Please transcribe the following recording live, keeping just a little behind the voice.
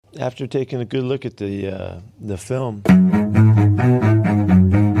After taking a good look at the film,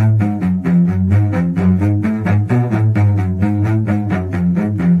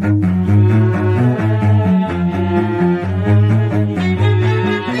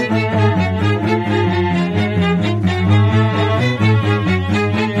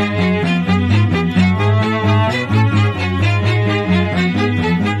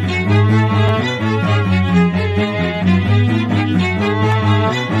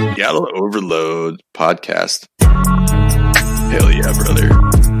 Seattle Overload podcast. Hell yeah, brother.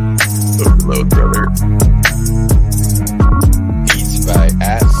 Overload, brother. Beats by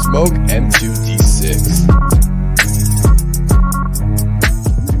 @Smoke M2D6.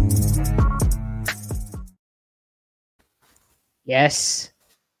 Yes,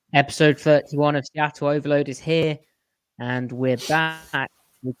 episode 31 of Seattle Overload is here, and we're back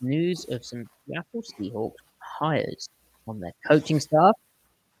with news of some Seattle Seahawks hires on their coaching staff.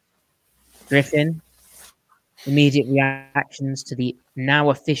 Griffin, immediate reactions to the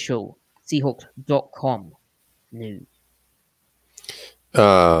now official Seahawks.com news.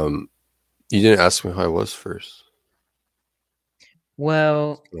 You didn't ask me how I was first.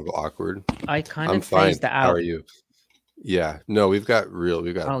 Well, A little awkward. I kind I'm of fine. phased that out. How are you? Yeah. No, we've got. Oh yeah,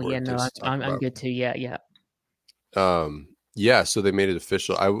 important no, things to talk I'm about. good too. Yeah. Yeah. So they made it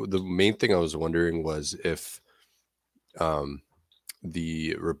official. The main thing I was wondering was if,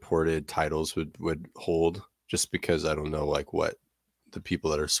 the reported titles would hold, just because I don't know like what the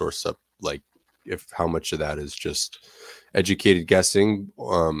people that are sourced up, like if how much of that is just educated guessing,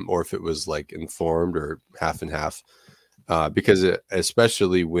 or if it was like informed or half and half, because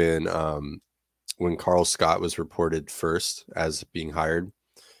especially when Carl Scott was reported first as being hired,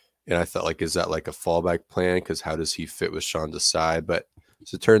 and I thought like, is that like a fallback plan? Because how does he fit with Sean Desai? But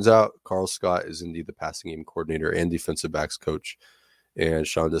as it turns out, Carl Scott is indeed the passing game coordinator and defensive backs coach, and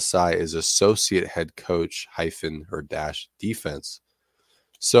Sean Desai is associate head coach - defense.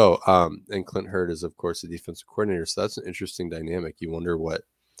 So, and Clint Hurd is of course the defensive coordinator. So that's an interesting dynamic. You wonder what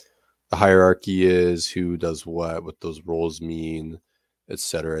the hierarchy is, who does what those roles mean,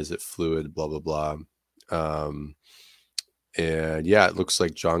 etc. Is it fluid? Blah blah blah. And yeah, it looks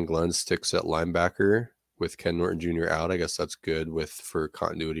like John Glenn sticks at linebacker with Ken Norton Jr. out. I guess that's good for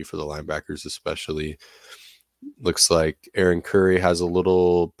continuity for the linebackers, especially. Looks like Aaron Curry has a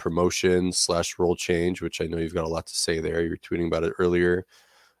little promotion / role change, which I know you've got a lot to say there. You were tweeting about it earlier.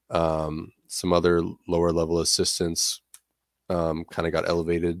 Some other lower level assistants kind of got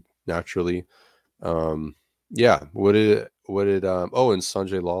elevated naturally. Yeah. What did and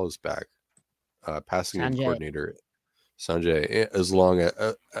Sanjay Lal is back, passing game coordinator. Sanjay,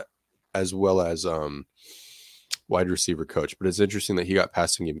 as well as wide receiver coach. But it's interesting that he got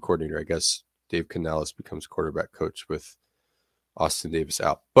passing game coordinator. I guess Dave Canales becomes quarterback coach with Austin Davis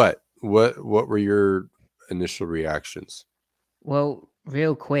out. But what were your initial reactions? Well,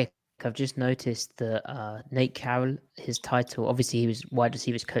 real quick, I've just noticed that Nate Carroll, his title, obviously he was wide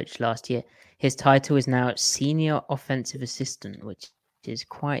receivers coach last year. His title is now senior offensive assistant, which is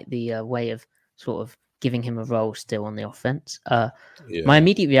quite the way of sort of giving him a role still on the offense. My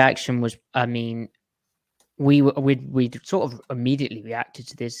immediate reaction was, I mean, we sort of immediately reacted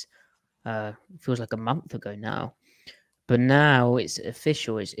to this. Feels like a month ago now, but now it's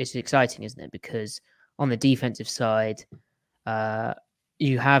official. It's exciting, isn't it? Because on the defensive side,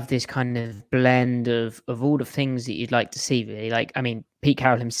 you have this kind of blend of all the things that you'd like to see, really. Like, I mean, Pete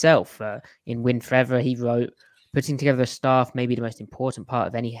Carroll himself in Win Forever, he wrote, putting together a staff may be the most important part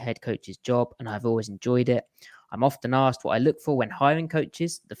of any head coach's job, and I've always enjoyed it. I'm often asked what I look for when hiring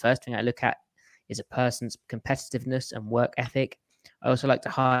coaches. The first thing I look at is a person's competitiveness and work ethic. I also like to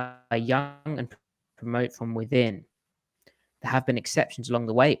hire young and promote from within. There have been exceptions along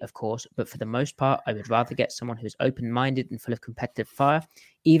the way, of course, but for the most part, I would rather get someone who is open-minded and full of competitive fire,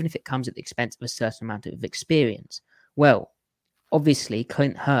 even if it comes at the expense of a certain amount of experience. Well, obviously,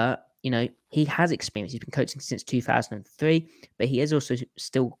 Clint Hurd, he has experience. He's been coaching since 2003, but he is also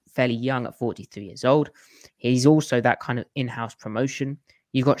still fairly young at 43 years old. He's also that kind of in-house promotion.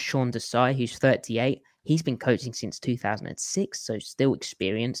 You've got Sean Desai, who's 38. He's been coaching since 2006, so still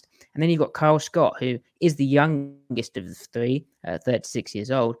experienced. And then you've got Carl Scott, who is the youngest of the three, 36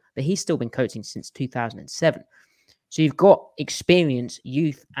 years old, but he's still been coaching since 2007. So you've got experience,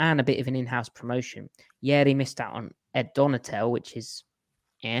 youth, and a bit of an in-house promotion. Yeah, they missed out on Ed Donatel, which is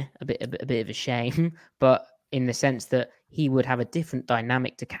a bit of a shame, but in the sense that he would have a different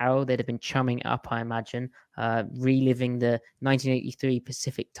dynamic to Carroll. They'd have been chumming it up, I imagine, reliving the 1983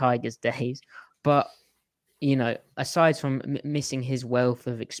 Pacific Tigers days. But aside from missing his wealth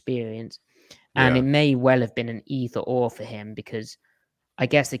of experience, and it may well have been an either or for him, because I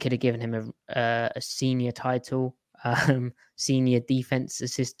guess they could have given him a senior title, senior defense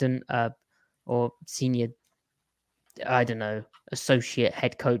assistant, or senior, I don't know, associate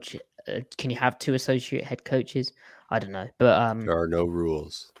head coach. Can you have 2 associate head coaches? I don't know, but There are no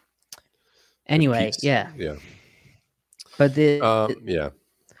rules. anyway, yeah. Yeah. But Yeah.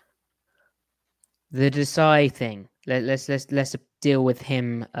 the Desai thing. Let's deal with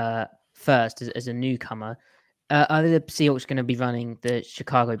him first as a newcomer. Are the Seahawks going to be running the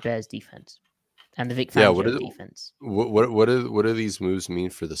Chicago Bears defense and the Vic Yeah. Fangio defense? What do these moves mean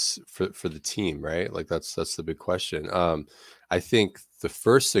for this for the team, right? Like that's the big question. I think the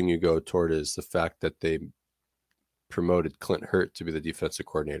first thing you go toward is the fact that they promoted Clint Hurt to be the defensive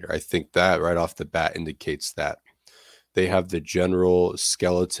coordinator. I think that right off the bat indicates that they have the general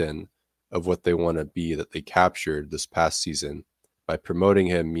skeleton of what they want to be that they captured this past season. By promoting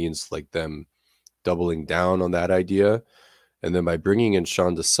him means like them doubling down on that idea. And then by bringing in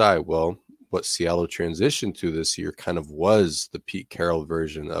Sean Desai, well, what Seattle transitioned to this year kind of was the Pete Carroll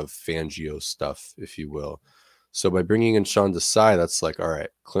version of Fangio stuff, if you will. So by bringing in Sean Desai, that's like, all right,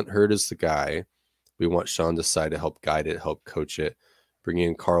 Clint Hurt is the guy. We want Sean Desai to help guide it, help coach it. Bringing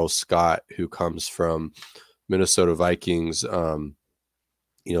in Carl Scott, who comes from Minnesota Vikings,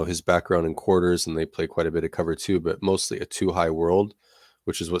 his background in quarters, and they play quite a bit of cover too, but mostly a 2-high world,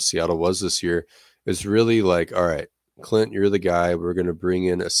 which is what Seattle was this year, is really like, all right, Clint, you're the guy. We're going to bring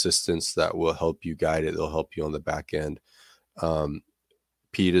in assistants that will help you guide it. They'll help you on the back end.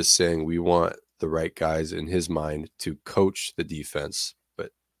 Pete is saying we want the right guys in his mind to coach the defense,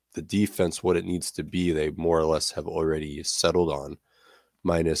 but the defense, what it needs to be, they more or less have already settled on,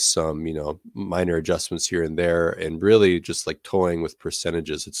 minus some, minor adjustments here and there, and really just like toying with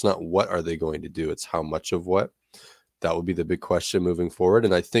percentages. It's not what are they going to do, it's how much of what. That would be the big question moving forward.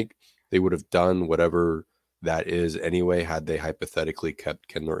 And I think they would have done whatever that is anyway, had they hypothetically kept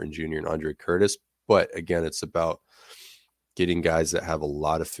Ken Norton Jr. and Andre Curtis. But again, it's about getting guys that have a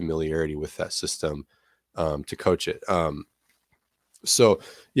lot of familiarity with that system to coach it. So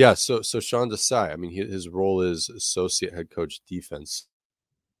Sean Desai, I mean, his role is associate head coach defense.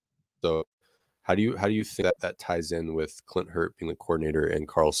 So how do you think that ties in with Clint Hurt being the coordinator and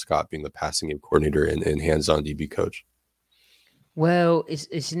Carl Scott being the passing game coordinator and hands-on DB coach? Well,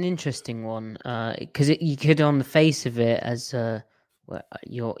 it's an interesting one because you could, on the face of it, as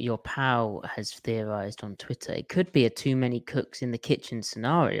your pal has theorized on Twitter, it could be a too many cooks in the kitchen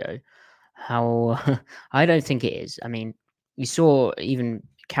scenario. How I don't think it is. I mean, you saw even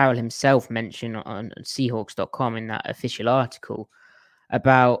Carroll himself mention on Seahawks.com in that official article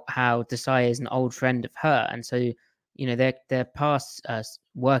about how Desai is an old friend of her, and so their past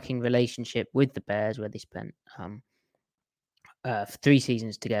working relationship with the Bears, where they spent for 3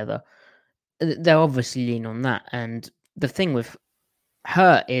 seasons together, they're obviously lean on that. And the thing with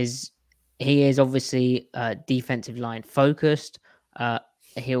her is he is obviously defensive line focused.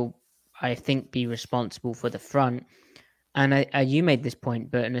 He'll, I think, be responsible for the front. And you made this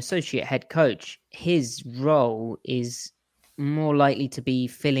point, but an associate head coach, his role is more likely to be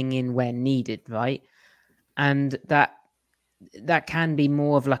filling in where needed, right? And that can be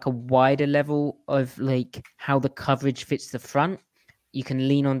more of like a wider level of like how the coverage fits the front. You can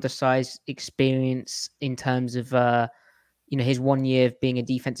lean on Desai's experience in terms of his 1 year of being a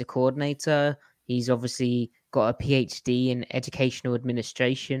defensive coordinator. He's obviously got a PhD in educational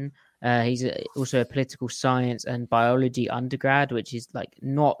administration. He's also a political science and biology undergrad, which is like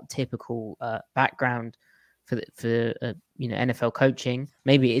not typical background for NFL coaching.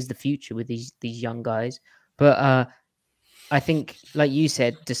 Maybe it is the future with these young guys, but I think, like you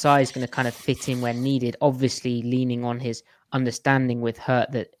said, Desai is going to kind of fit in where needed, obviously leaning on his understanding with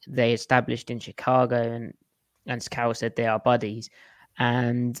Hurt that they established in Chicago, and as Carroll said, they are buddies.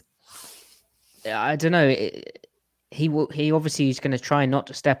 And I don't know, he obviously is going to try not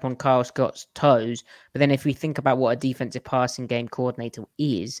to step on Carl Scott's toes. But then if we think about what a defensive passing game coordinator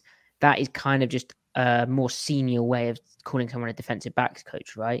is, that is kind of just a more senior way of calling someone a defensive backs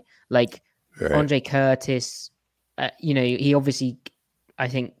coach, right? Like Right. Andre Curtis, he obviously, I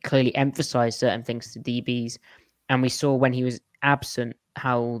think, clearly emphasized certain things to DBs. And we saw when he was absent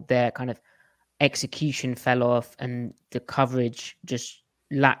how their kind of execution fell off and the coverage just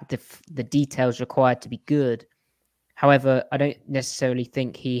lacked the details required to be good. However, I don't necessarily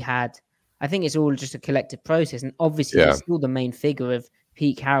think I think it's all just a collective process. And obviously, he's still the main figure of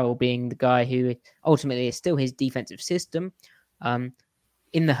Pete Carroll being the guy who ultimately is still his defensive system.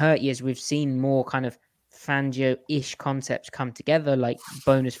 In the Hurt years, we've seen more kind of Fangio-ish concepts come together, like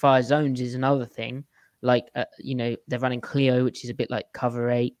bonus fire zones is another thing. Like, they're running Clio, which is a bit like cover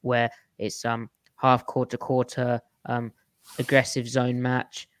 8, where it's half quarter, aggressive zone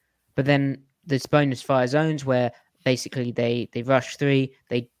match. But then there's bonus fire zones where basically they rush three,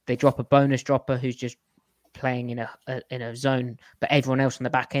 they drop a bonus dropper who's just playing in a zone, but everyone else on the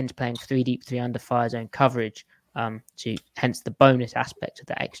back end playing 3 deep, 3 under fire zone coverage. To hence the bonus aspect of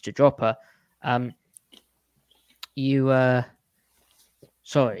that extra dropper.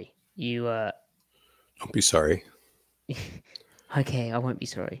 Sorry, Don't be sorry. Okay, I won't be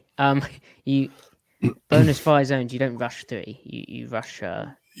sorry. You bonus fire zones. You don't rush three. You rush.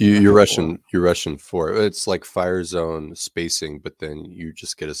 You're rushing 4. It's like fire zone spacing, but then you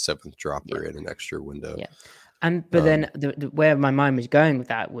just get a 7th dropper in an extra window. Yeah, but then where my mind was going with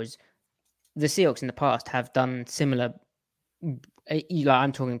that was the Seahawks in the past have done similar.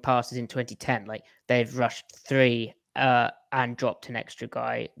 I'm talking passes in 2010. Like they've rushed 3 and dropped an extra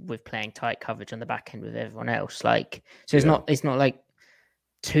guy with playing tight coverage on the back end with everyone else. Like so, it's not like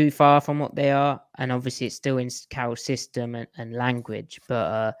too far from what they are, and obviously it's still in Carroll's system and language.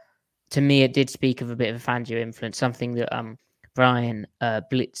 But to me, it did speak of a bit of a Fangio influence, something that Brian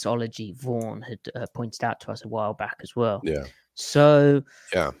Blitzology Vaughan had pointed out to us a while back as well. Yeah. So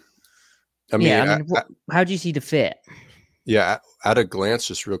yeah, I mean, how do you see the fit? Yeah, at a glance,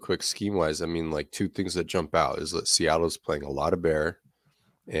 just real quick, scheme wise, I mean, like 2 things that jump out is that Seattle's playing a lot of bear,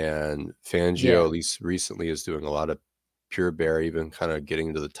 and Fangio, at least recently, is doing a lot of pure bear, even kind of getting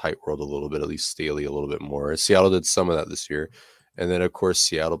into the tight world a little bit, at least Staley a little bit more. Seattle did some of that this year. And then, of course,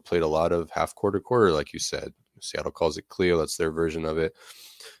 Seattle played a lot of half quarter, like you said. Seattle calls it Cleo. That's their version of it.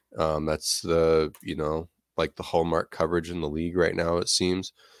 That's the, like the hallmark coverage in the league right now, it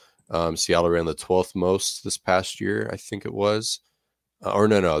seems. Seattle ran the 12th most this past year, I think it was. They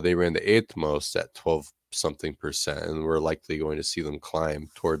ran the 8th most at 12-something%. And we're likely going to see them climb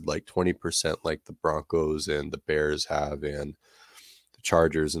toward like 20% like the Broncos and the Bears have, and the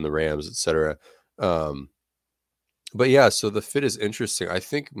Chargers and the Rams, etc. But yeah, so the fit is interesting. I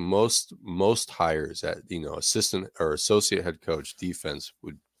think most hires at, assistant or associate head coach defense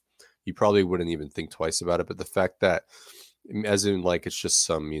you probably wouldn't even think twice about it. But the fact that, as in like it's just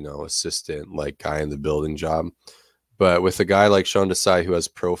some assistant like guy in the building job, but with a guy like Sean Desai who has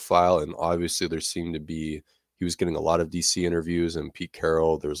profile, and obviously he was getting a lot of DC interviews, and Pete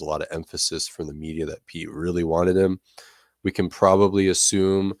Carroll, there was a lot of emphasis from the media that Pete really wanted him. We can probably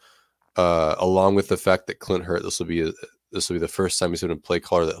assume, along with the fact that Clint Hurt, this will be the first time he's been a play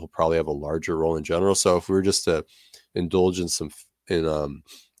caller, that he'll probably have a larger role in general. So if we were just to indulge in some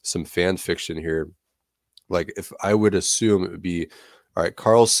fan fiction here, like if I would assume, it would be, all right,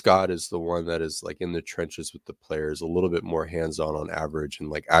 Carl Scott is the one that is like in the trenches with the players, a little bit more hands-on on average, and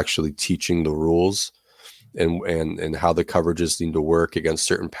like actually teaching the rules and how the coverages need to work against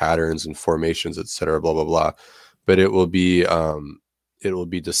certain patterns and formations, et cetera, blah, blah, blah. But it will be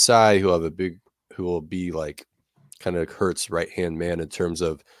Desai who will be like kind of Hurt's right-hand man in terms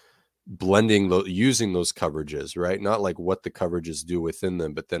of using those coverages, right? Not like what the coverages do within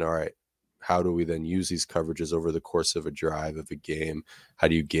them, but then, all right, how do we then use these coverages over the course of a drive, of a game? How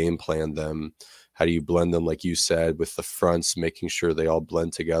do you game plan them? How do you blend them, like you said, with the fronts, making sure they all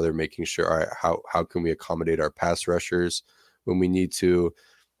blend together, making sure, all right, how can we accommodate our pass rushers when we need to,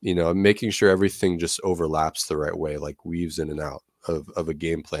 making sure everything just overlaps the right way, like weaves in and out of a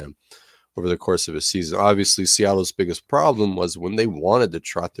game plan over the course of a season. Obviously, Seattle's biggest problem was when they wanted to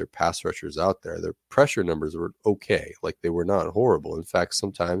trot their pass rushers out there, their pressure numbers were okay. Like they were not horrible. In fact,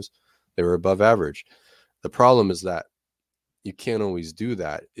 sometimes they were above average. The problem is that you can't always do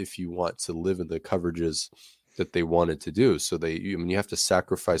that if you want to live in the coverages that they wanted to do. So you have to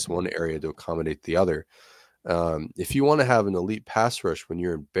sacrifice one area to accommodate the other. If you want to have an elite pass rush when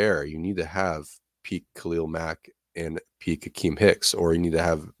you're in bear, you need to have peak Khalil Mack and peak Akeem Hicks, or you need to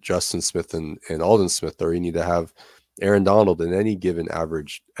have Justin Smith and Aldon Smith, or you need to have Aaron Donald and any given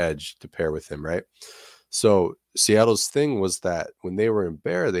average edge to pair with him, right? So Seattle's thing was that when they were in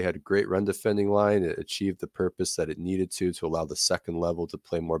bear, they had a great run defending line. It achieved the purpose that it needed to allow the second level to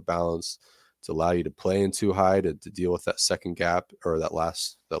play more balanced, to allow you to play in too high, to deal with that second gap, or the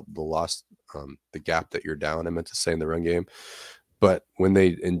gap that you're down, I meant to say, in the run game. But when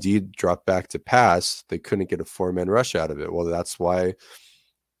they indeed dropped back to pass, they couldn't get a 4-man rush out of it. Well, that's why,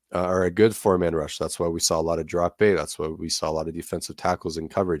 or a good 4-man rush. That's why we saw a lot of drop bait. That's why we saw a lot of defensive tackles in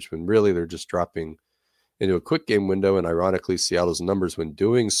coverage, when really they're just dropping into a quick game window. And ironically, Seattle's numbers when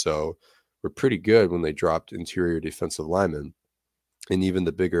doing so were pretty good when they dropped interior defensive linemen and even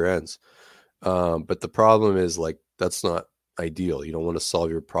the bigger ends. But the problem is, like, that's not ideal. You don't want to solve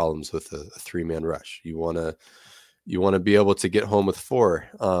your problems with a 3-man rush. You want to be able to get home with 4.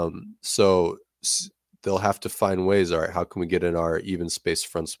 So they'll have to find ways. All right, how can we get in our even space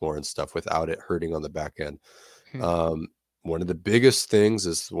fronts more and stuff without it hurting on the back end? one of the biggest things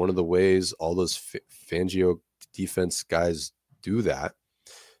is one of the ways all those Fangio defense guys do that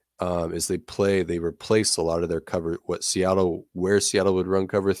is they replace a lot of their cover, where Seattle would run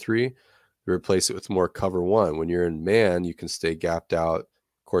cover 3, they replace it with more cover 1. When you're in man, you can stay gapped out.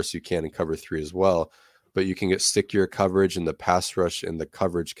 Of course, you can in cover 3 as well, but you can get stickier coverage, and the pass rush and the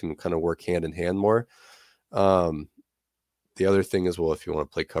coverage can kind of work hand in hand more. The other thing is, well, if you want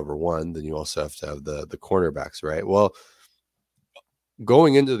to play cover 1, then you also have to have the cornerbacks, right? Well,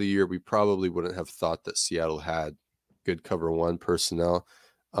 going into the year, we probably wouldn't have thought that Seattle had good cover 1 personnel.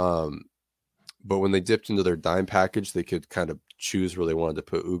 But when they dipped into their dime package, they could kind of choose where they wanted to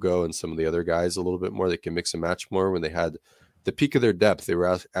put Ugo and some of the other guys a little bit more. They can mix and match more. When they had the peak of their depth, they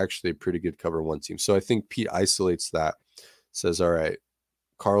were actually a pretty good cover 1 team. So I think Pete isolates that, says, all right,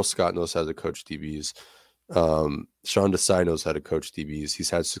 Carl Scott knows how to coach DBs. Sean Desai knows how to coach DBs. He's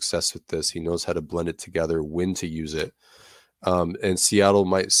had success with this. He knows how to blend it together, when to use it. And Seattle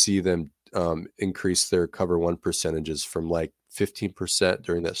might see them increase their cover 1 percentages from like 15%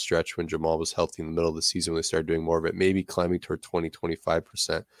 during that stretch when Jamal was healthy in the middle of the season, when they started doing more of it, maybe climbing toward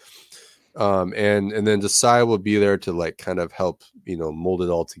 20-25%. And then Desai will be there to like kind of help, mold it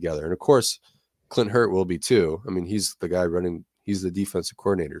all together. And of course, Clint Hurt will be too. I mean, he's the guy he's the defensive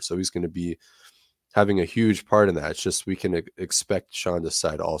coordinator. So he's going to be having a huge part in that. It's just, we can expect Sean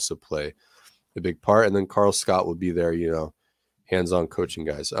Desai to also play a big part. And then Carl Scott will be there, hands-on coaching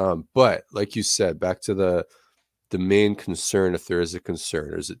guys. But like you said, back to the main concern, if there is a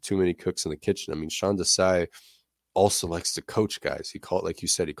concern, or is it too many cooks in the kitchen? I mean, Sean Desai also likes to coach guys. Like you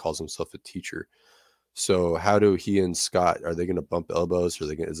said, he calls himself a teacher. So how do he and Scott, are they going to bump elbows?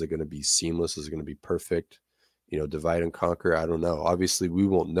 Or is it going to be seamless? Is it going to be perfect? Divide and conquer? I don't know. Obviously, we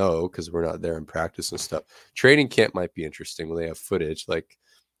won't know because we're not there in practice and stuff. Training camp might be interesting when they have footage, like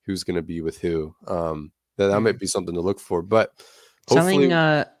who's going to be with who. That might be something to look for. But hopefully,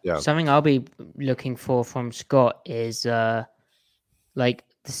 something I'll be looking for from Scott is like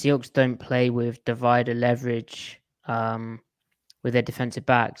the Seahawks don't play with divider leverage with their defensive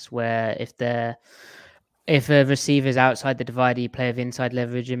backs, where if a receiver's outside the divider, you play with inside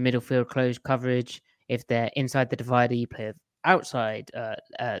leverage and middle field closed coverage. If they're inside the divider, you play with outside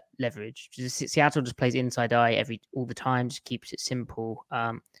leverage. Seattle just plays inside eye all the time, just keeps it simple.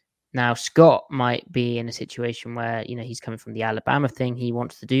 Now, Scott might be in a situation where, he's coming from the Alabama thing. He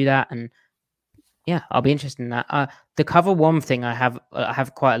wants to do that. And yeah, I'll be interested in that. The cover 1 thing I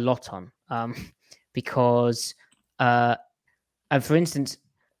have quite a lot on because, for instance,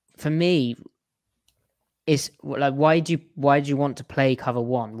 for me, it's like, why do you want to play cover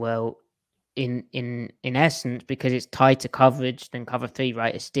 1? Well, in essence, because it's tighter coverage than cover 3,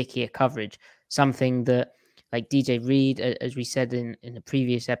 right? A stickier coverage, something that, like DJ Reed, as we said in the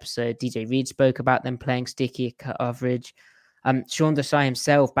previous episode, DJ Reed spoke about them playing stickier coverage. Sean Desai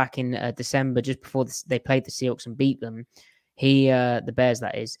himself, back in December, just before they played the Seahawks and beat them, the Bears,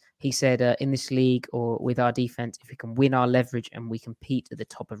 that is, he said, in this league or with our defense, if we can win our leverage and we compete at the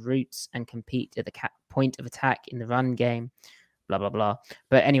top of routes and compete at the point of attack in the run game, blah, blah, blah.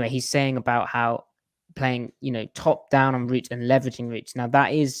 But anyway, he's saying about how playing, top down on routes and leveraging routes. Now,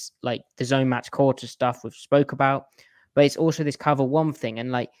 that is like the zone match quarter stuff we've spoke about, but it's also this cover 1 thing.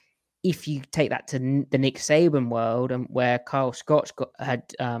 And like, if you take that to the Nick Saban world, and where Kyle Scott had,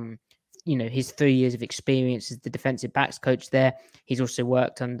 his 3 years of experience as the defensive backs coach there. He's also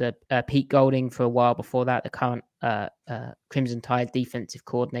worked under Pete Golding for a while before that, the current Crimson Tide defensive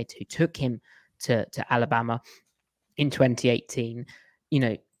coordinator who took him to Alabama in 2018.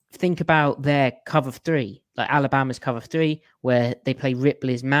 Think about their cover 3, like Alabama's cover 3, where they play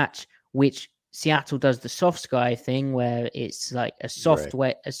Ripley's match, which Seattle does the soft sky thing, where it's like a soft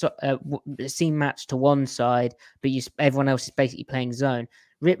way, a seam match to one side, but everyone else is basically playing zone.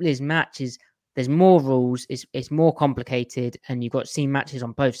 Ripley's match there's more rules, it's more complicated, and you've got seam matches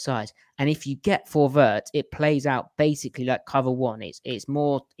on both sides. And if you get 4 verts, it plays out basically like cover 1.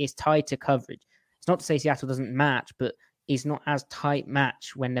 It's tighter coverage. It's not to say Seattle doesn't match, but it's not as tight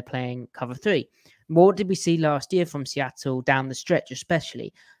match when they're playing cover 3. What did we see last year from Seattle down the stretch,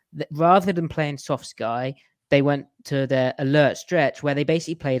 especially? Rather than playing soft sky, they went to their alert stretch where they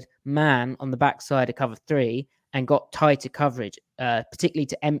basically played man on the backside of cover 3 and got tighter coverage, particularly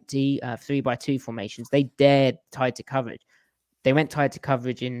to empty 3x2 formations. They dared tighter coverage. They went tighter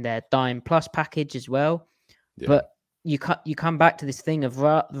coverage in their dime plus package as well. Yeah. But you come back to this thing of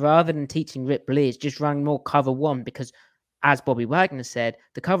rather than teaching Ripley, just run more cover 1, because as Bobby Wagner said,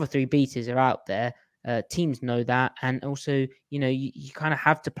 the cover 3 beaters are out there. Teams know that. And also, you kind of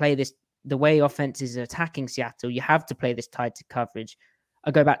have to play this, the way offenses are attacking Seattle, you have to play this tighter coverage.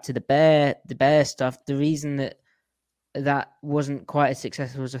 I go back to the bear stuff. The reason that that wasn't quite as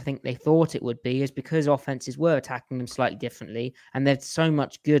successful as I think they thought it would be, is because offenses were attacking them slightly differently, and there's so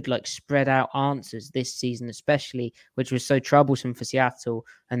much good like spread out answers this season, especially, which was so troublesome for Seattle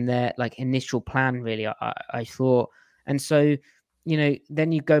and their like initial plan. Really, I thought, and so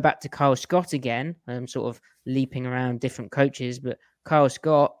then you go back to Kyle Scott again. I'm sort of leaping around different coaches, but Kyle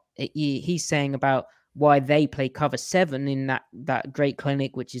Scott, he's saying about why they play cover 7 in that great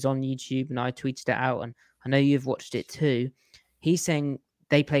clinic, which is on YouTube, and I tweeted it out, and I know you've watched it too. He's saying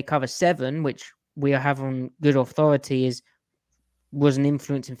they play cover 7, which we have on good authority was an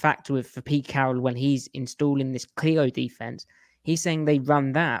influencing factor for Pete Carroll when he's installing this Clio defense. He's saying they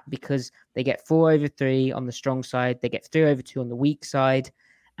run that because they get 4 over 3 on the strong side, they get 3 over 2 on the weak side,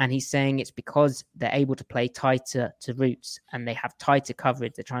 and he's saying it's because they're able to play tighter to routes and they have tighter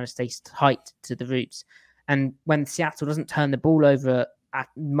coverage. They're trying to stay tight to the routes. And when Seattle doesn't turn the ball over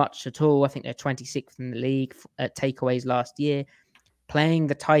much at all, I think they're 26th in the league at takeaways last year, playing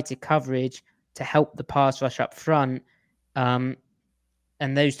the tighter coverage to help the pass rush up front. And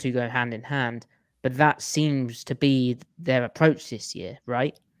those two go hand in hand. But that seems to be their approach this year,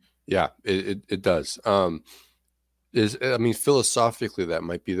 right? Yeah, it does. Philosophically, that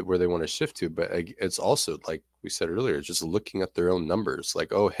might be where they want to shift to, but it's also, like we said earlier, just looking at their own numbers.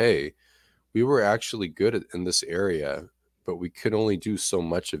 Like, oh, hey, we were actually good in this area, but we could only do so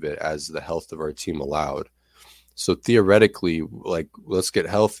much of it as the health of our team allowed. So theoretically, like, let's get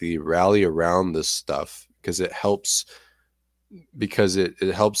healthy, rally around this stuff because it helps. Because it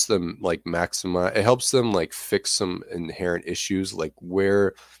helps them like maximize. It helps them like fix some inherent issues, like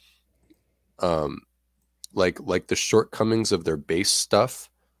where, like the shortcomings of their base stuff.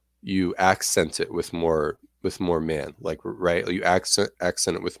 You accent it with more man, like, right? You accent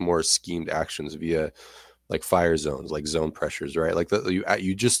it with more schemed actions via like fire zones, like zone pressures, right? Like that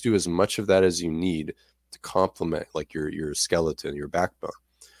you just do as much of that as you need to complement like your skeleton, your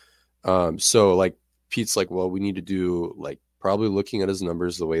backbone. So like Pete's like, well, we need to do like probably looking at his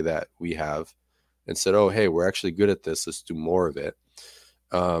numbers the way that we have and said, oh, hey, we're actually good at this. Let's do more of it.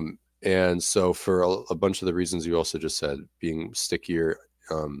 And so for a bunch of the reasons you also just said, being stickier,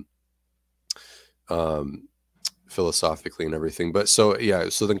 philosophically and everything. But so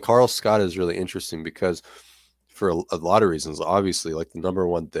then Carl Scott is really interesting because for a lot of reasons, obviously, like the number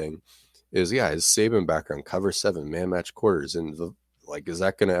one thing is, his Saban background, cover 7, man match quarters. And like, is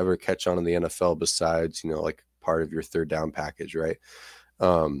that going to ever catch on in the NFL besides, like part of your third down package, right?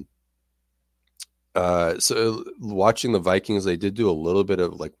 So watching the Vikings, they did do a little bit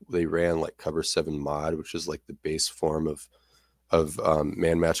of like, they ran like cover 7 mod, which is like the base form of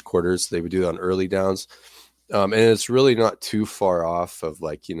man match quarters. They would do it on early downs. And it's really not too far off of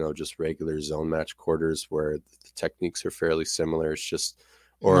like, just regular zone match quarters where the techniques are fairly similar. It's just,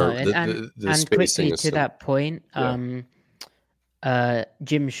 the and quickly to that point,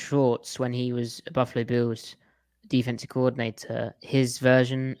 Jim Schwartz, when he was a Buffalo Bills defensive coordinator, his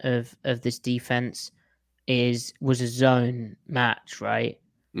version of this defense was a zone match, right?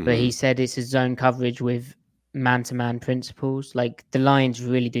 Mm-hmm. But he said it's a zone coverage with man-to-man principles. Like the lines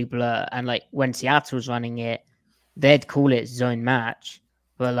really do blur, and like when Seattle's running it, they'd call it zone match.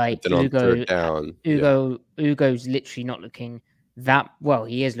 But like Ugo's literally not looking that well.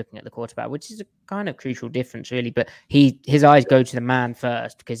 He is looking at the quarterback, which is a kind of crucial difference, really. But his eyes go to the man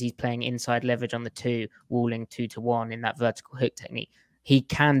first because he's playing inside leverage on the 2, walling 2-1 in that vertical hook technique. He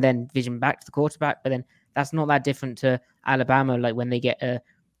can then vision back to the quarterback, but then that's not that different to Alabama. Like when they get a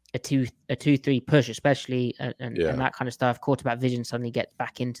 2-3 push, especially, and that kind of stuff, quarterback vision suddenly gets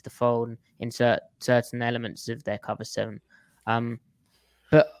back into the fold and insert certain elements of their cover 7.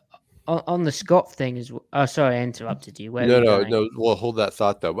 But on the Scott thing is, oh, sorry, I interrupted you. No. Well, hold that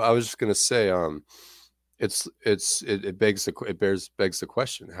thought though. I was just gonna say, it begs the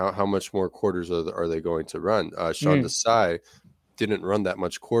question: how much more quarters are they going to run? Sean Desai didn't run that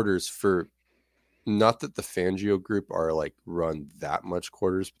much quarters for. Not that the Fangio group are like run that much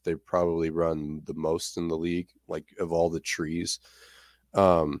quarters, but they probably run the most in the league, like of all the trees.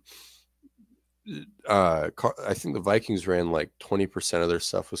 I think the Vikings ran like 20% of their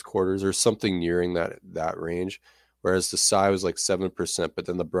stuff was quarters or something nearing that range, whereas the Desai was like 7%, but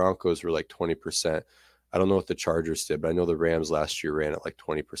then the Broncos were like 20%. I don't know what the Chargers did, but I know the Rams last year ran at like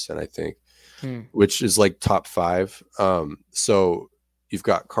 20%, I think, which is like top 5. So you've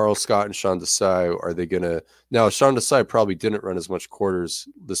got Carl Scott and Sean Desai. Are they going to – now, Sean Desai probably didn't run as much quarters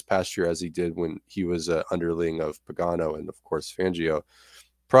this past year as he did when he was an underling of Pagano and, of course, Fangio,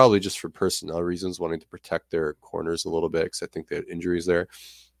 probably just for personnel reasons, wanting to protect their corners a little bit because I think they had injuries there.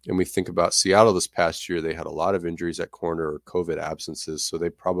 And we think about Seattle this past year, they had a lot of injuries at corner or COVID absences, so they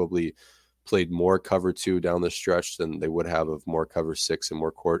probably played more cover 2 down the stretch than they would have of more cover 6 and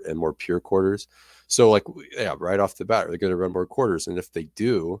more pure quarters. So like, yeah, right off the bat, they're going to run more quarters. And if they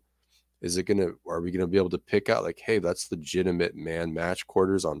do, are we going to be able to pick out like, hey, that's legitimate man match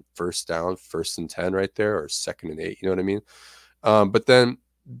quarters on first down, 1st and 10 right there, or 2nd and 8, you know what I mean? But then,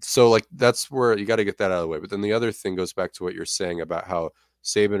 so like, that's where you got to get that out of the way. But then the other thing goes back to what you're saying about how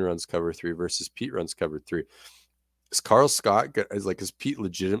Saban runs cover 3 versus Pete runs cover 3. Is Pete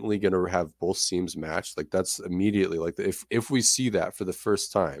legitimately going to have both seams matched? Like, that's immediately like, if we see that for the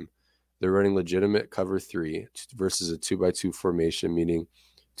first time, they're running legitimate cover 3 versus a 2x2 formation, meaning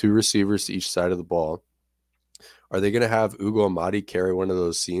 2 receivers to each side of the ball. Are they going to have Ugo Amadi carry one of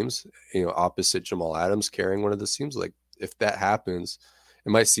those seams, opposite Jamal Adams carrying one of the seams? Like, if that happens, it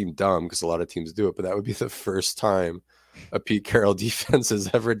might seem dumb because a lot of teams do it, but that would be the first time a Pete Carroll defense has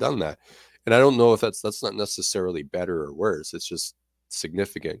ever done that. And I don't know if that's not necessarily better or worse. It's just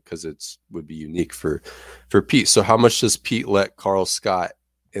significant because would be unique for Pete. So how much does Pete let Carl Scott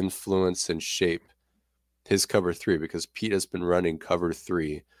influence and shape his cover 3? Because Pete has been running cover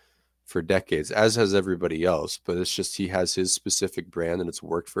 3 for decades, as has everybody else, but it's just he has his specific brand and it's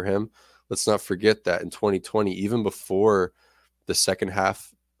worked for him. Let's not forget that in 2020, even before the second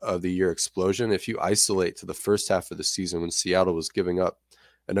half of the year explosion, if you isolate to the first half of the season when Seattle was giving up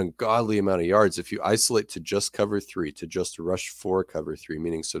an ungodly amount of yards, if you isolate to just cover 3, to just rush 4 cover 3,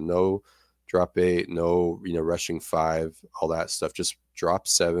 meaning so no drop 8, no rushing 5, all that stuff, just drop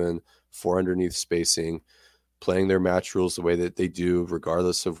 7, 4 underneath spacing, playing their match rules the way that they do,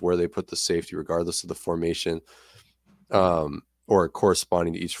 regardless of where they put the safety, regardless of the formation, or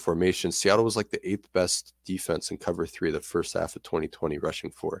corresponding to each formation. Seattle was like the 8th best defense in cover 3 the first half of 2020, rushing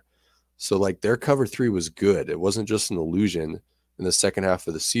 4. So like, their cover 3 was good. It wasn't just an illusion in the second half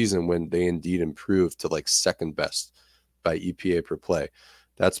of the season when they indeed improved to like 2nd best by EPA per play.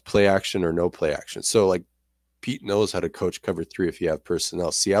 That's play action or no play action. So like, Pete knows how to coach cover 3 if you have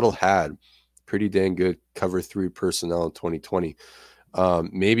personnel. Seattle had pretty dang good cover 3 personnel in 2020.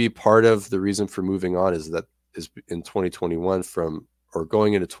 Maybe part of the reason for moving on is in 2021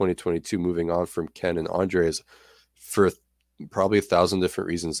 going into 2022, moving on from Ken and Andres for probably 1,000 different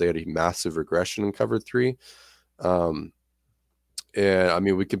reasons. They had a massive regression in cover 3. And I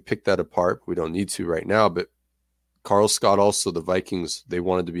mean, we can pick that apart. We don't need to right now, but Carl Scott, also the Vikings, they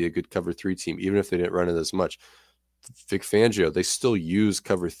wanted to be a good cover 3 team, even if they didn't run it as much. Vic Fangio, they still use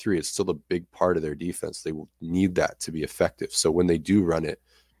cover 3. It's still a big part of their defense. They will need that to be effective. So when they do run it,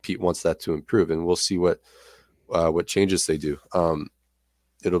 Pete wants that to improve, and we'll see what changes they do.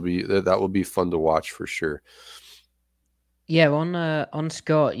 That will be fun to watch for sure. Yeah, on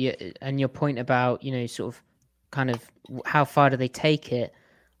Scott, and your point about sort of kind of how far do they take it?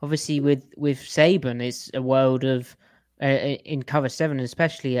 Obviously, with Saban, it's a world of in cover 7,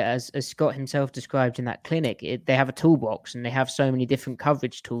 especially as Scott himself described in that clinic. They have a toolbox and they have so many different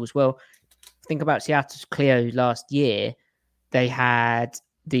coverage tools. Well, think about Seattle's Cleo last year. They had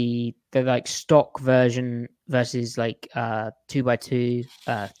the like stock version versus like 2x2,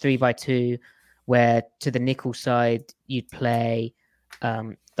 3x2, where to the nickel side you'd play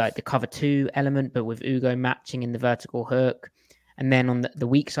like the cover 2 element, but with Ugo matching in the vertical hook. And then on the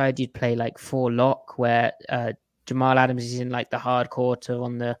weak side, you'd play like 4 lock, where Jamal Adams is in like the hard quarter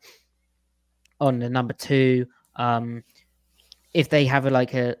on the number 2. If they have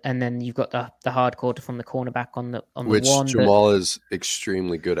and then you've got the hard quarter from the cornerback on the 1, which Jamal is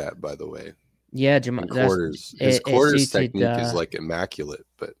extremely good at, by the way. Yeah, Jamal. His quarters technique is like immaculate,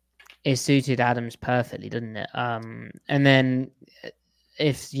 but it suited Adams perfectly, didn't it? And then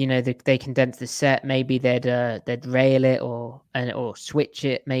if they condense the set, maybe they'd rail it or switch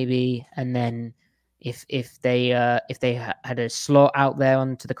it maybe, and then if they had a slot out there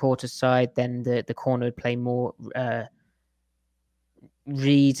onto the quarter side, then the corner would play more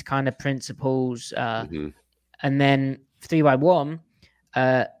read kind of principles, and then 3x1,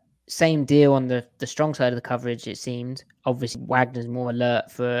 same deal on the strong side of the coverage. It seemed obviously Wagner's more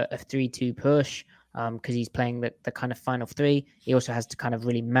alert for a 3-2 push because he's playing the kind of final 3. He also has to kind of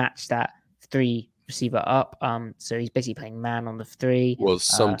really match that 3 receiver up. So he's basically playing man on the 3. Well,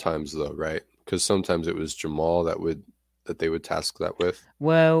 sometimes though, right? Because sometimes it was Jamal that they would task that with.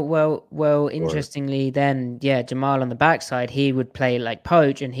 Well. Interestingly, then Jamal on the backside, he would play like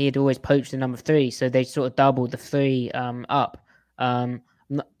poach, and he'd always poach the number 3. So they sort of doubled the 3 up.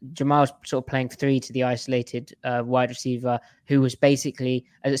 Jamal's sort of playing 3 to the isolated wide receiver, who was basically,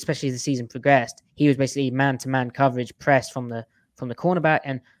 especially as the season progressed, he was basically man-to-man coverage press from the cornerback,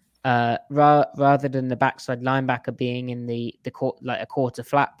 and rather than the backside linebacker being in the court like a quarter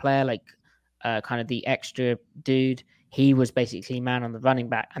flat player, like kind of the extra dude, he was basically man on the running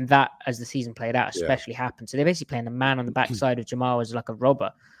back. And that, as the season played out, especially happened. So they're basically playing a man on the backside of Jamal as like a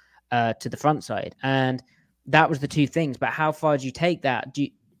robber to the front side. And that was the two things. But how far do you take that?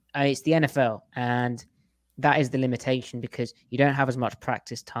 It's the NFL, and that is the limitation because you don't have as much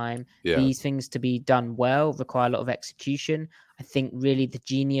practice time. These things to be done well require a lot of execution. I think really the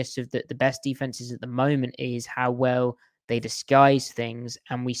genius of the best defenses at the moment is how well they disguise things.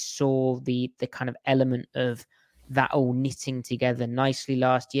 And we saw the kind of element of that all knitting together nicely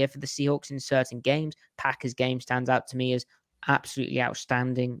last year for the Seahawks in certain games. Packers game stands out to me as absolutely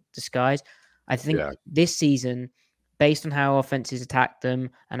outstanding disguise. I think this season, based on how offenses attack them,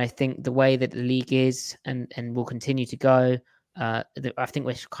 and I think the way that the league is and will continue to go, I think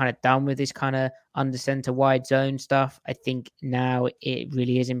we're kind of done with this kind of under center wide zone stuff. I think now it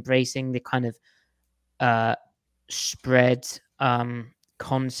really is embracing the kind of spread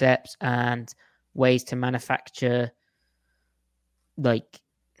concepts and ways to manufacture, like,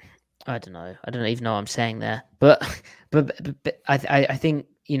 I don't even know what I'm saying there, but I think,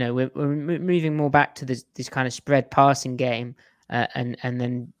 you know, we're moving more back to this kind of spread passing game, and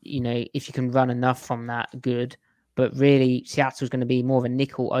then, you know, if you can run enough from that, good. But really, Seattle's going to be more of a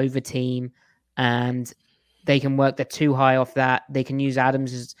nickel over team, and they can work the too high off that. They can use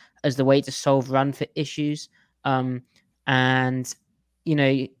Adams as the way to solve run fit issues, and, you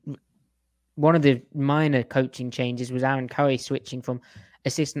know, one of the minor coaching changes was Aaron Curry switching from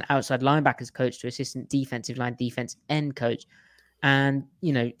assistant outside linebackers coach to assistant defensive line defense end coach. And,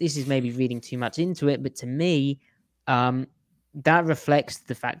 you know, this is maybe reading too much into it, but to me, that reflects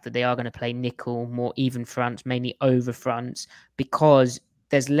the fact that they are going to play nickel, more even fronts, mainly over fronts, because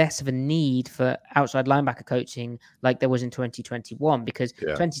there's less of a need for outside linebacker coaching like there was in 2021, because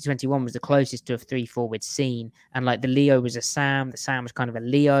 2021 was the closest to a 3-4 we'd seen. And like the Leo was a Sam, the Sam was kind of a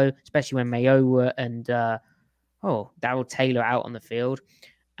Leo, especially when Mayowa and Darryl Taylor out on the field.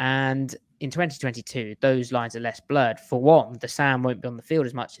 And in 2022, those lines are less blurred. For one, the Sam won't be on the field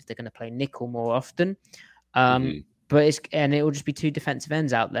as much if they're going to play nickel more often. But it will just be two defensive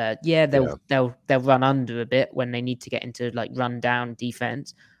ends out there. Yeah, they'll run under a bit when they need to get into like run down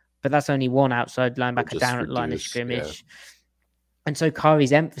defense, but that's only one outside linebacker down at the line of scrimmage. And so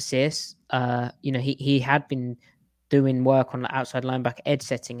Curry's emphasis, you know, he had been doing work on the outside linebacker edge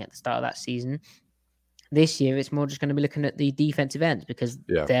setting at the start of that season. This year, it's more just going to be looking at the defensive ends because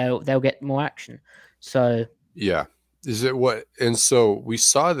they'll get more action. So is it what? And so we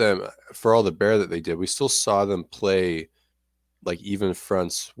saw them for all the bear that they did. We still saw them play like even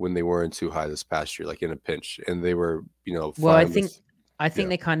fronts when they weren't too high this past year, like in a pinch, and they were, you know. Well, I think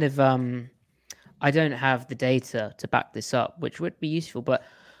they kind of. I don't have the data to back this up, which would be useful, but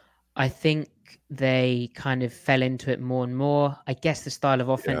I think they kind of fell into it more and more. I guess the style of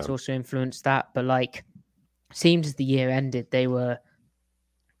offense also influenced that, but like, seems as the year ended, they were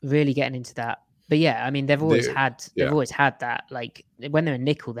really getting into that. But yeah, I mean, they've always had that. Like when they're in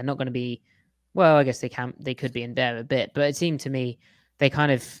nickel, they're not going to be. Well, I guess they could be in there a bit, but it seemed to me they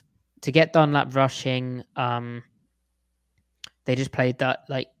kind of, to get Dunlap rushing, they just played that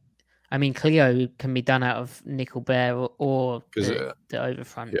like. I mean, Cleo can be done out of nickel bear or the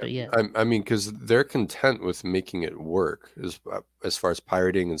overfront, but I mean, because they're content with making it work as far as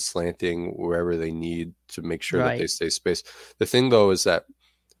pirating and slanting wherever they need to make sure that they stay spaced. The thing though is that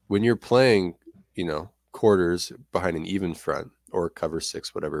when you're playing, you know, quarters behind an even front or cover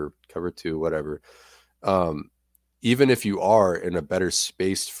 6, whatever, cover 2, whatever, even if you are in a better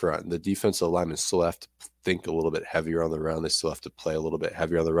spaced front, the defensive linemen still have to think a little bit heavier on the run. They still have to play a little bit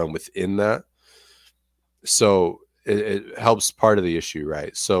heavier on the run within that. So it helps part of the issue,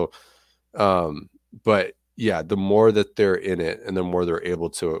 right? So, but yeah, the more that they're in it and the more they're able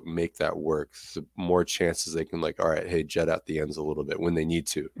to make that work, the more chances they can, like, all right, hey, jet out the ends a little bit when they need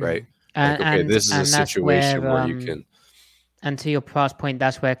to, right? Like, okay, this is a situation where you can. And to your past point,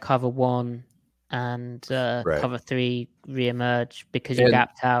 that's where cover 1 and cover 3 reemerge because you're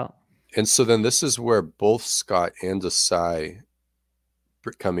gapped out. And so then this is where both Scott and Desai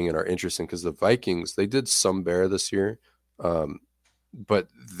coming in are interesting, because the Vikings, they did some bear this year, but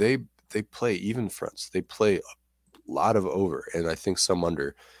they play even fronts. They play a lot of over and I think some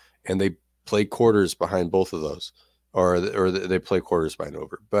under, and they play quarters behind both of those, or they play quarters behind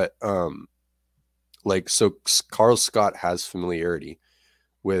over. But like, so Carl Scott has familiarity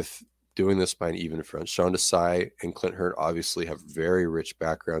with doing this behind even front. Sean Desai and Clint Hurt obviously have very rich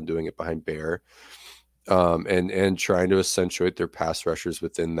background doing it behind bear, and trying to accentuate their pass rushers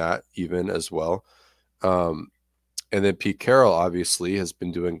within that even as well. And then Pete Carroll obviously has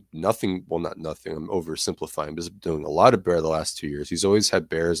been doing nothing. Well, not nothing. I'm oversimplifying, but he's been doing a lot of bear the last 2 years. He's always had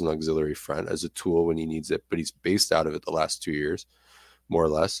bear as an auxiliary front as a tool when he needs it, but he's based out of it the last 2 years, more or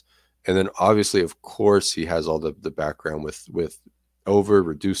less. And then obviously, of course, he has all the background with over,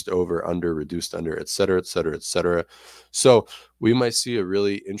 reduced over, under, reduced under, et cetera, et cetera, et cetera. So we might see a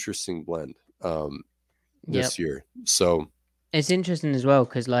really interesting blend this year. So it's interesting as well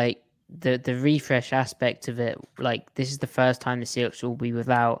because like the refresh aspect of it, like this is the first time the Seahawks will be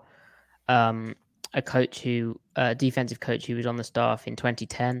without a defensive coach who was on the staff in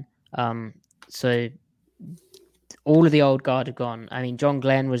 2010. So all of the old guard are gone. I mean, John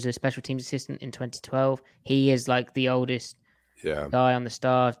Glenn was a special teams assistant in 2012. He is like the oldest guy on the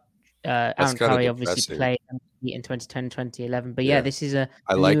staff. Aaron Curry obviously played in 2010, 2011. But yeah, this is I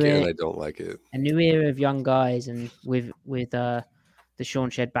like it and I don't like it. A new era of young guys, and with the Sean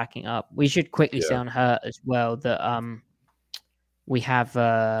Shed backing up. We should quickly say on her as well that we have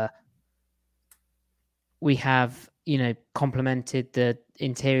complemented the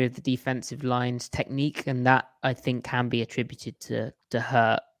interior of the defensive line's technique, and that I think can be attributed to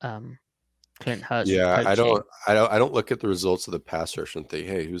her. Clint Hurts. Yeah, I don't look at the results of the pass rush and think,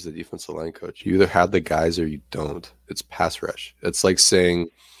 hey, who's the defensive line coach? You either have the guys or you don't. It's pass rush. It's like saying,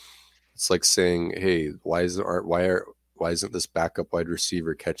 hey, why isn't this backup wide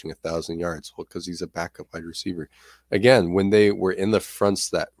receiver catching 1,000 yards? Well, because he's a backup wide receiver. Again, when they were in the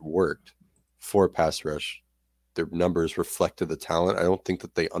fronts that worked for pass rush, their numbers reflected the talent. I don't think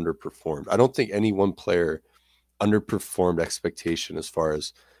that they underperformed. I don't think any one player underperformed expectation as far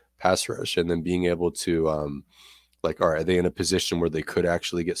as pass rush, and then being able to all right, are they in a position where they could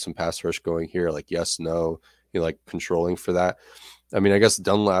actually get some pass rush going here? Like yes, no, like controlling for that. I mean, I guess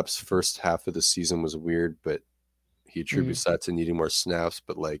Dunlap's first half of the season was weird, but he attributes that to needing more snaps.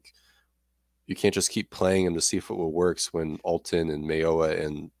 But like, you can't just keep playing him to see if it will works when Alton and Mayoa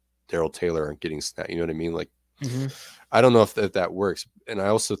and Darrell Taylor aren't getting snapped. You know what I mean? Like, I don't know if that works. And I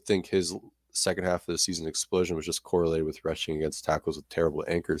also think his second half of the season explosion was just correlated with rushing against tackles with terrible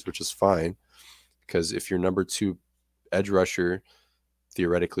anchors, which is fine, because if your number 2 edge rusher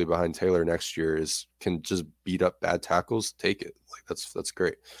theoretically behind Taylor next year can just beat up bad tackles, take it. Like that's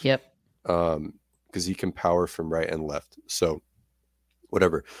great. Yep. Because he can power from right and left. So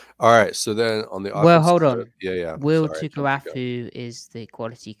whatever. All right. So then on the well, hold on. Yeah. Will Tukuafu is the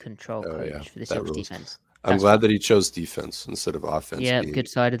quality control coach for the Seahawks defense. I'm glad that he chose defense instead of offense. Yeah, good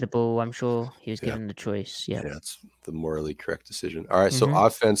side of the ball. I'm sure he was given the choice. Yeah, it's the morally correct decision. All right, so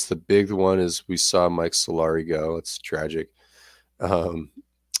offense, the big one is we saw Mike Solari go. It's tragic. But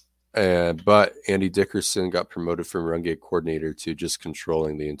Andy Dickerson got promoted from run game coordinator to just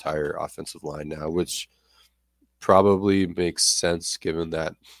controlling the entire offensive line now, which probably makes sense given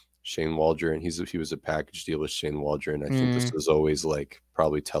that Shane Waldron, he was a package deal with Shane Waldron. I think this was always like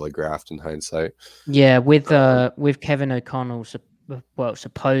probably telegraphed in hindsight. Yeah, with Kevin O'Connell,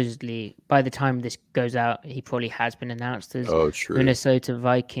 supposedly by the time this goes out, he probably has been announced as Minnesota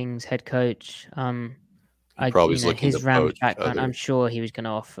Vikings head coach. Probably looking his to Rams background. I'm sure he was going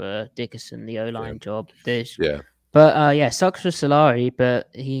to offer Dickerson the O-line job. But sucks for Solari, but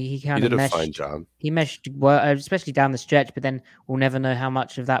he kind of meshed. He did a fine job. He meshed well, especially down the stretch. But then we'll never know how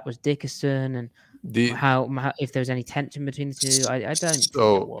much of that was Dickerson and how if there was any tension between the two. I don't think there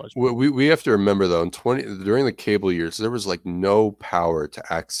was. We have to remember though, during the Cable years, there was like no power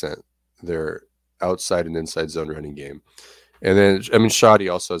to accent their outside and inside zone running game. And then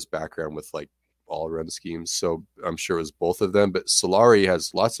Shadi also has background with like all run schemes, so I'm sure it was both of them. But Solari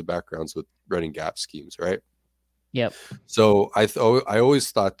has lots of backgrounds with running gap schemes, right? Yep. So I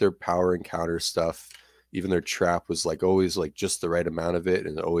always thought their power and counter stuff, even their trap, was like always like just the right amount of it,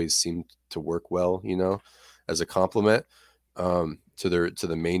 and it always seemed to work well, as a complement to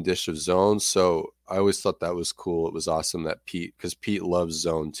the main dish of zone. So I always thought that was cool. It was awesome that because Pete loves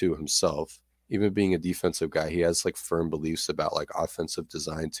zone too himself. Even being a defensive guy, he has like firm beliefs about like offensive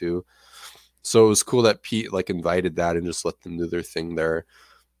design too. So it was cool that Pete like invited that and just let them do their thing there.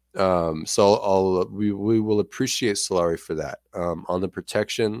 So we will appreciate Solari for that. On the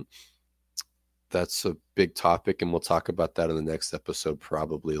protection, that's a big topic, and we'll talk about that in the next episode,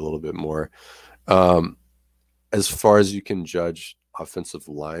 probably a little bit more. As far as you can judge offensive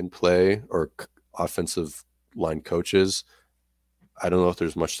line play or offensive line coaches, I don't know if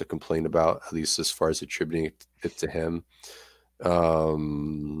there's much to complain about, at least as far as attributing it to him.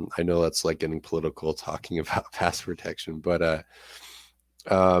 I know that's like getting political talking about pass protection, but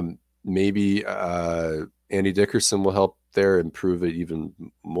maybe Andy Dickerson will help there improve it even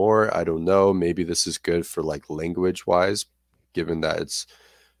more. I don't know. Maybe this is good for like language wise, given that it's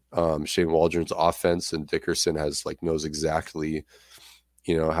Shane Waldron's offense, and Dickerson knows exactly,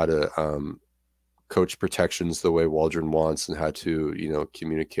 how to coach protections the way Waldron wants and how to,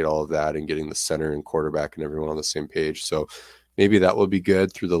 communicate all of that and getting the center and quarterback and everyone on the same page. So maybe that will be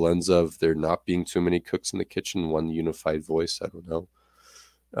good through the lens of there not being too many cooks in the kitchen, one unified voice. I don't know.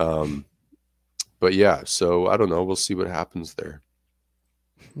 But yeah, so I don't know. We'll see what happens there.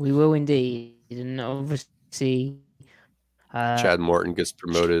 We will indeed. And obviously, Chad Morton gets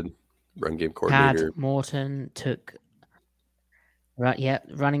promoted, run game coordinator. Chad Morton took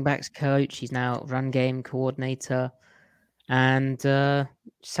running backs coach. He's now run game coordinator. And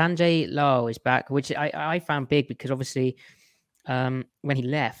Sanjay Lal is back, which I found big because obviously when he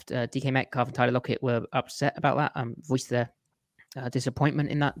left, DK Metcalf and Tyler Lockett were upset about that, voiced their disappointment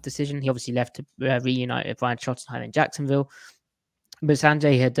in that decision. He obviously left to reunite with Ryan Schottenheimer in Jacksonville. But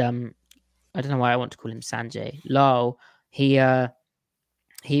Sanjay had, I don't know why I want to call him Sanjay Lal. He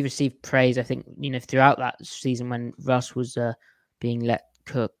received praise, I think, throughout that season when Russ was being let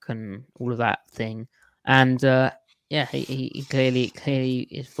cook and all of that thing. And he clearly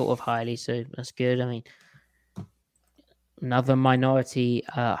is thought of highly, so that's good. I mean, another minority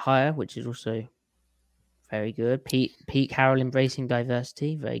hire, which is also very good. Pete Carroll embracing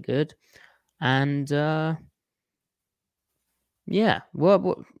diversity, very good. And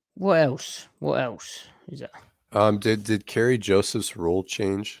what else? What else is that? Did Kerry Joseph's role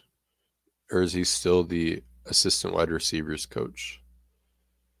change, or is he still the assistant wide receivers coach?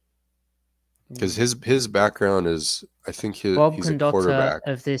 Because his background is, I think he's a quarterback.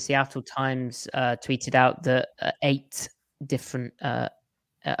 Of the Seattle Times tweeted out that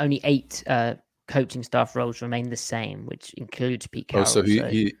only eight coaching staff roles remain the same, which includes Pete Carroll. So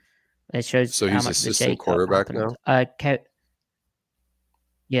it shows so he's assistant quarterback now.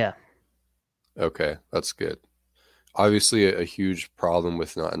 Yeah. Okay, that's good. Obviously, a huge problem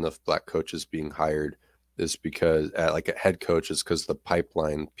with not enough black coaches being hired is because, a head coach, is because the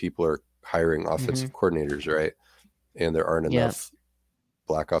pipeline people are hiring offensive coordinators, right? And there aren't enough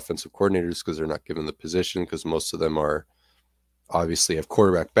black offensive coordinators because they're not given the position, because most of them are obviously have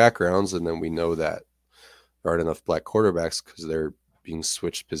quarterback backgrounds, and then we know that there aren't enough black quarterbacks because they're being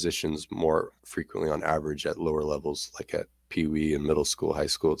switched positions more frequently on average at lower levels, like at Pee Wee and middle school, high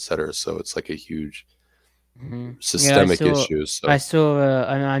school, etc. So it's like a huge systemic issue. So I saw.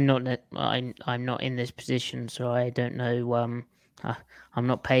 I'm not in this position, so I don't know. I'm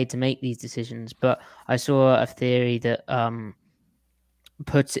not paid to make these decisions, but I saw a theory that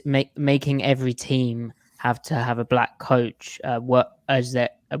making every team have to have a black coach work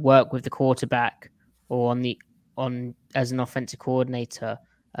with the quarterback or as an offensive coordinator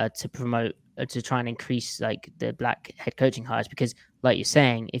to promote to try and increase the black head coaching hires, because like you're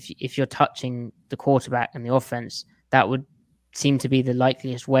saying, if you're touching the quarterback and the offense, that would seem to be the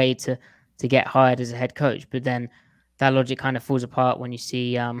likeliest way to get hired as a head coach. But then that logic kind of falls apart when you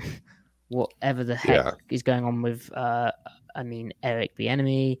see whatever the heck is going on with Eric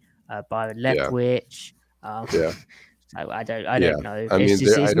Bieniemy, Byron Leftwich. So I don't know.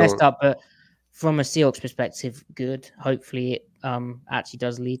 It's messed up, but from a Seahawks perspective, good. Hopefully it actually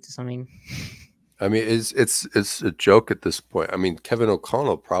does lead to something. I mean, it's a joke at this point. I mean, Kevin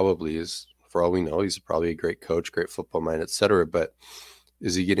O'Connell probably is, for all we know, he's probably a great coach, great football mind, etc. But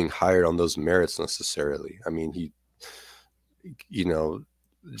is he getting hired on those merits necessarily? I mean, he,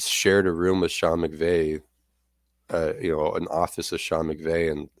 shared a room with Sean McVay, an office with Sean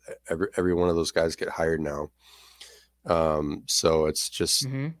McVay, and every one of those guys get hired now. So it's just,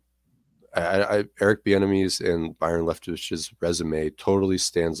 Eric Bieniemy's and Byron Leftwich's resume totally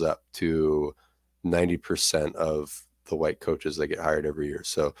stands up to 90% of the white coaches that get hired every year.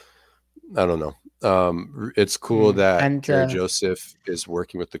 So I don't know. It's cool that Kerry Joseph is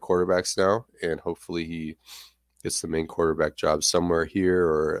working with the quarterbacks now, and hopefully he gets the main quarterback job somewhere here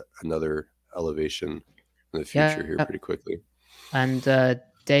or another elevation in the future here pretty quickly. And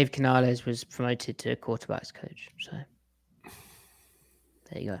Dave Canales was promoted to quarterbacks coach. So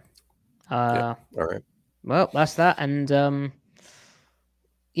there you go. All right. Well, that's that. And I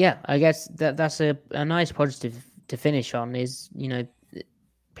guess that's a nice positive to finish on is,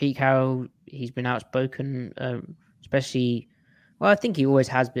 Pete Carroll, he's been outspoken, especially, I think he always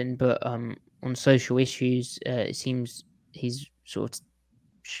has been, but on social issues, it seems he's sort of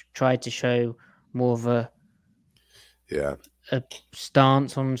tried to show more of a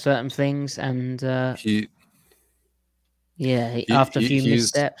stance on certain things, and after a few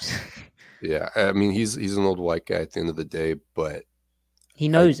missteps. Yeah, I mean, he's an old white guy at the end of the day, but he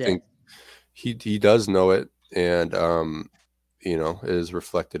knows it. He does know it, and is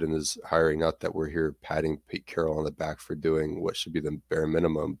reflected in his hiring. Not that we're here patting Pete Carroll on the back for doing what should be the bare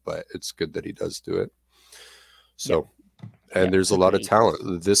minimum, but it's good that he does do it. So, and there's a lot of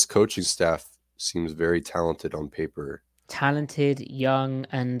talent. This coaching staff seems very talented on paper. Talented, young,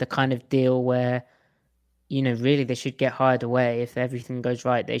 and the kind of deal where, really they should get hired away. If everything goes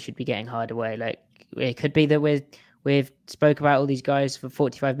right, they should be getting hired away. Like, it could be that we've spoke about all these guys for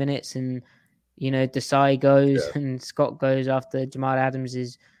 45 minutes and, Desai goes and Scott goes after Jamal Adams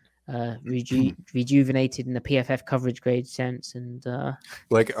is rejuvenated in the PFF coverage grade sense. And all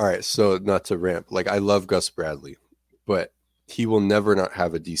right, so not to ramp, I love Gus Bradley, but he will never not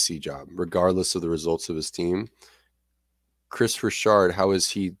have a DC job, regardless of the results of his team. Chris Richard, how is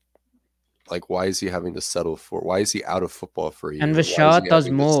he? Why is he having to settle for? Why is he out of football for a year? And Richard does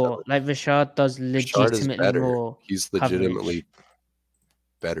more. Richard does legitimately more. He's legitimately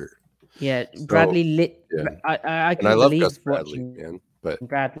better. Yeah, Bradley. I couldn't believe watching Bradley, but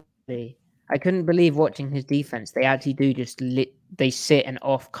Bradley. I couldn't believe watching his defense. They actually do they sit and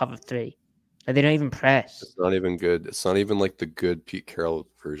off cover 3. They don't even press. It's not even good. It's not even like the good Pete Carroll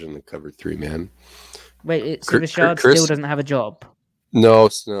version of cover 3, man. Wait, so Richard still doesn't have a job? No.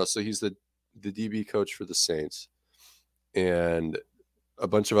 So he's the DB coach for the Saints, and a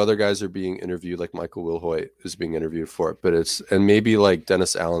bunch of other guys are being interviewed. Like Michael Wilhoit is being interviewed for it, and maybe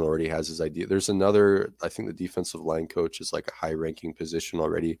Dennis Allen already has his idea. There's another, I think the defensive line coach is a high ranking position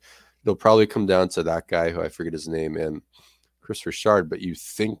already. It'll probably come down to that guy who I forget his name and Chris Richard, but you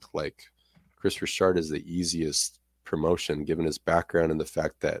think Chris Richard is the easiest promotion given his background and the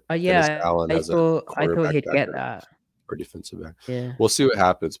fact that Dennis Allen I thought he'd get that. Or defensive back. Yeah. We'll see what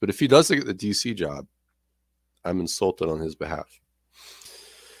happens. But if he does get the DC job, I'm insulted on his behalf.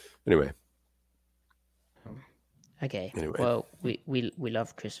 Anyway. Okay. Anyway. Well, we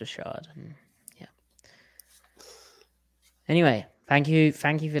love Chris Richard. And, yeah. Anyway, thank you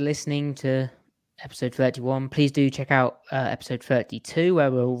for listening to episode 31. Please do check out episode 32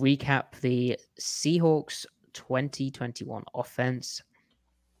 where we'll recap the Seahawks 2021 offense,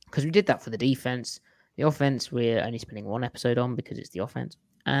 because we did that for the defense. The offense we're only spending one episode on because it's the offense.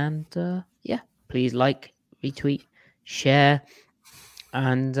 And please retweet, share,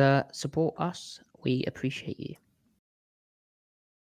 and support us. We appreciate you.